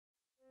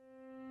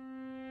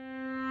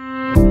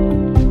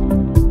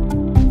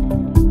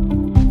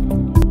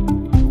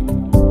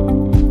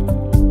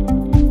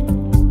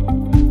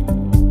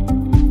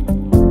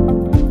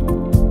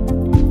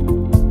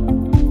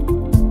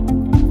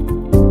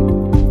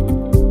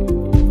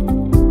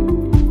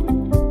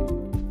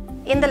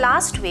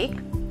Last week,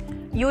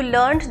 you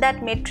learned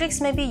that matrix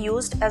may be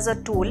used as a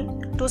tool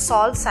to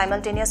solve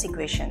simultaneous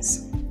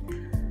equations.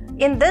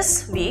 In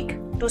this week,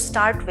 to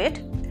start with,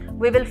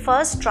 we will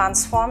first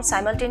transform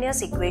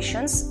simultaneous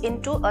equations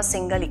into a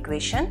single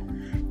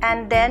equation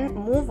and then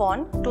move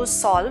on to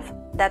solve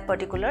that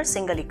particular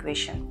single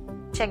equation.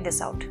 Check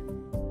this out.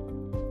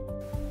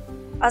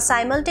 A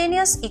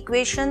simultaneous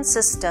equation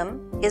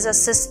system is a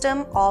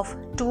system of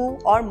two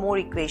or more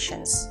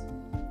equations.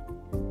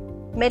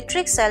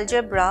 Matrix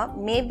algebra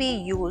may be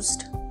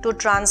used to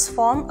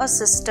transform a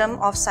system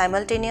of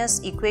simultaneous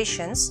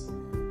equations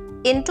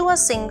into a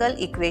single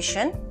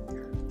equation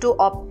to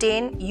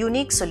obtain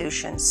unique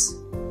solutions.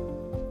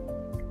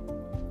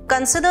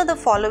 Consider the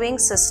following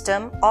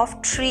system of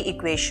three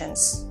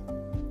equations.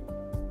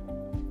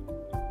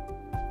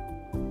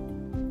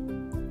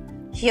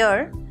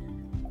 Here,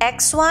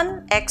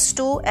 x1,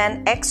 x2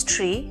 and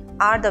x3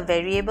 are the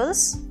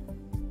variables,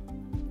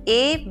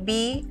 a,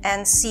 b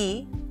and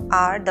c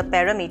are the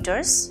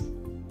parameters,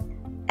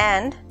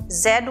 and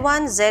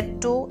z1,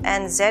 z2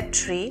 and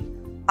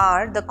z3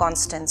 are the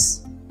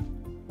constants.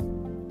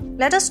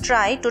 Let us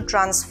try to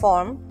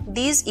transform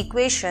these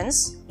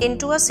equations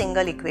into a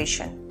single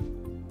equation.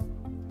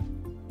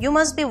 You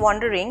must be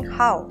wondering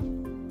how.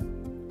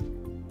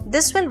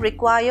 This will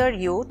require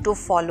you to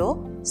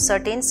follow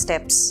certain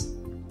steps.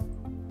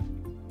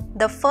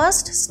 The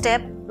first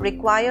step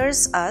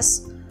requires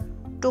us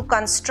to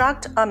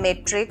construct a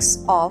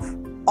matrix of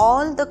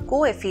all the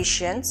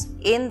coefficients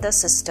in the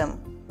system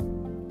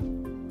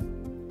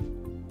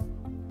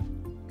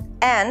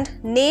and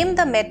name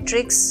the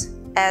matrix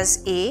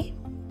as A.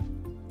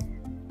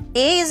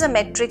 A is a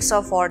matrix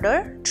of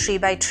order 3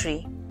 by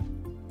 3.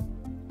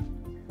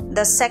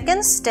 The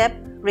second step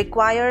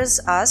requires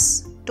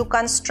us to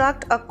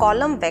construct a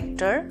column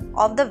vector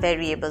of the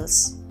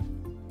variables.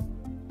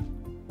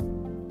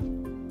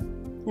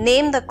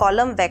 Name the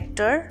column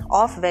vector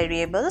of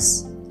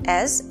variables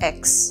as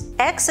x.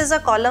 X is a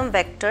column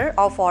vector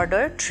of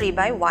order 3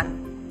 by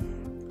 1.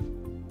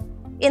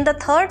 In the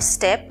third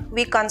step,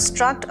 we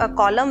construct a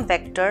column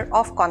vector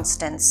of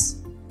constants.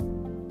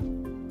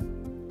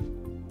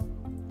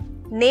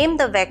 Name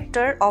the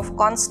vector of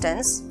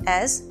constants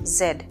as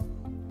z.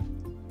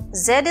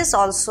 Z is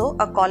also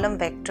a column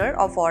vector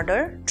of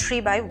order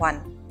 3 by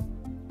 1.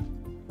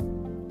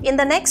 In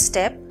the next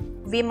step,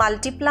 we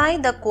multiply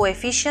the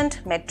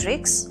coefficient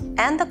matrix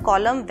and the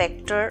column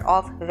vector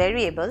of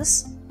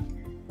variables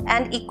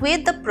and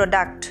equate the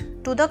product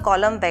to the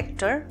column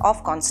vector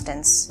of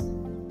constants.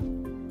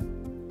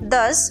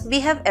 Thus, we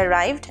have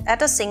arrived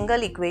at a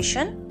single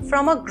equation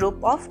from a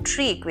group of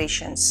three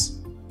equations.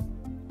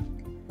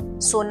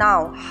 So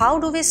now, how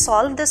do we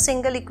solve the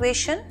single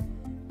equation?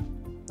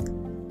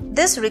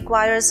 This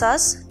requires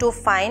us to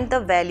find the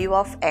value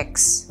of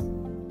x.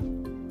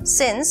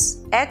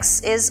 Since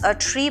x is a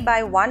 3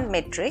 by 1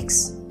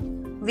 matrix,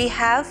 we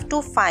have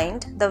to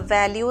find the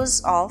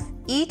values of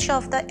each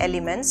of the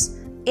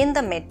elements in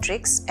the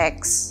matrix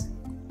x.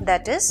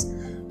 That is,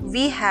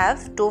 we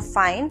have to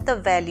find the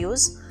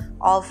values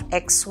of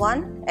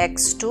x1,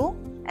 x2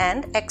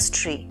 and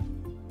x3.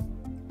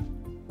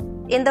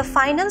 In the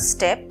final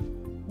step,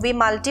 we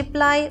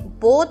multiply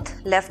both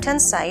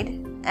left-hand side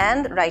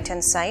and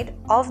right-hand side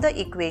of the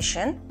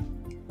equation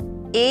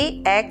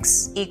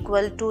ax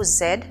equal to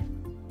z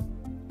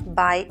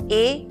by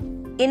a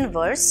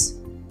inverse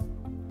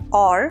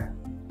or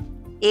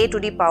a to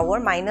the power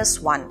minus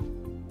 1.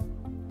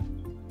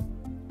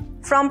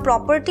 From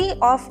property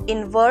of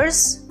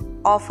inverse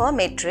of a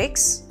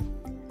matrix,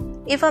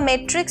 if a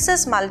matrix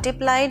is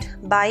multiplied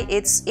by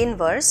its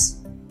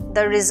inverse,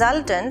 the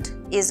resultant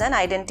is an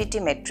identity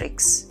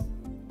matrix.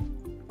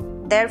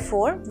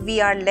 Therefore,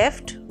 we are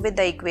left with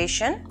the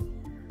equation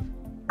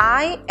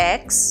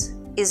Ix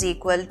is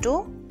equal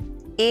to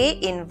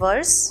A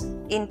inverse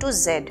into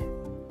Z,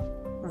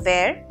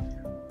 where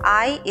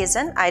I is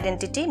an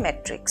identity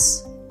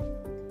matrix.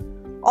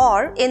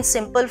 Or in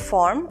simple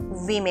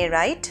form, we may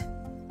write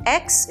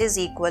X is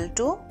equal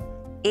to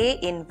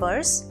A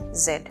inverse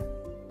Z.